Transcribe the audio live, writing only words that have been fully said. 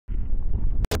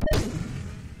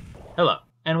Hello,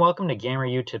 and welcome to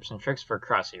GamerU tips and tricks for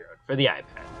Crossy Road for the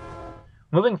iPad.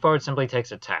 Moving forward simply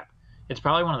takes a tap. It's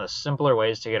probably one of the simpler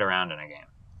ways to get around in a game.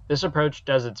 This approach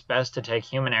does its best to take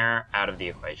human error out of the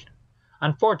equation.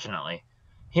 Unfortunately,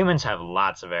 humans have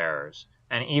lots of errors,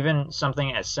 and even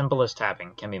something as simple as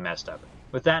tapping can be messed up.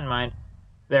 With that in mind,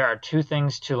 there are two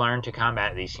things to learn to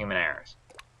combat these human errors.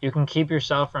 You can keep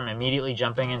yourself from immediately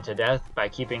jumping into death by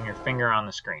keeping your finger on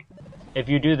the screen. If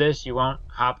you do this, you won't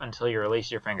hop until you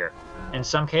release your finger. In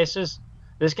some cases,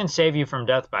 this can save you from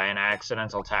death by an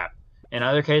accidental tap. In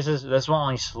other cases, this will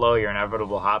only slow your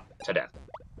inevitable hop to death.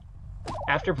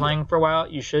 After playing for a while,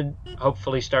 you should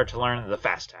hopefully start to learn the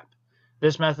fast tap.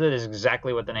 This method is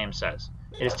exactly what the name says.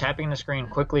 It is tapping the screen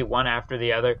quickly one after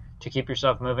the other to keep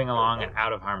yourself moving along and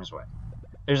out of harm's way.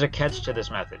 There's a catch to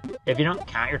this method. If you don't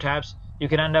count your taps, you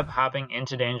can end up hopping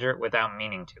into danger without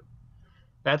meaning to.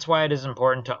 That's why it is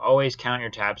important to always count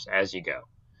your taps as you go.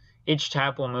 Each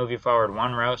tap will move you forward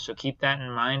one row, so keep that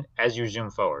in mind as you zoom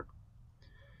forward.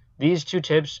 These two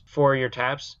tips for your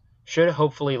taps should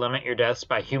hopefully limit your deaths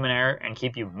by human error and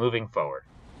keep you moving forward.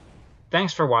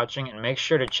 Thanks for watching, and make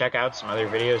sure to check out some other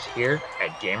videos here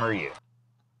at GamerU.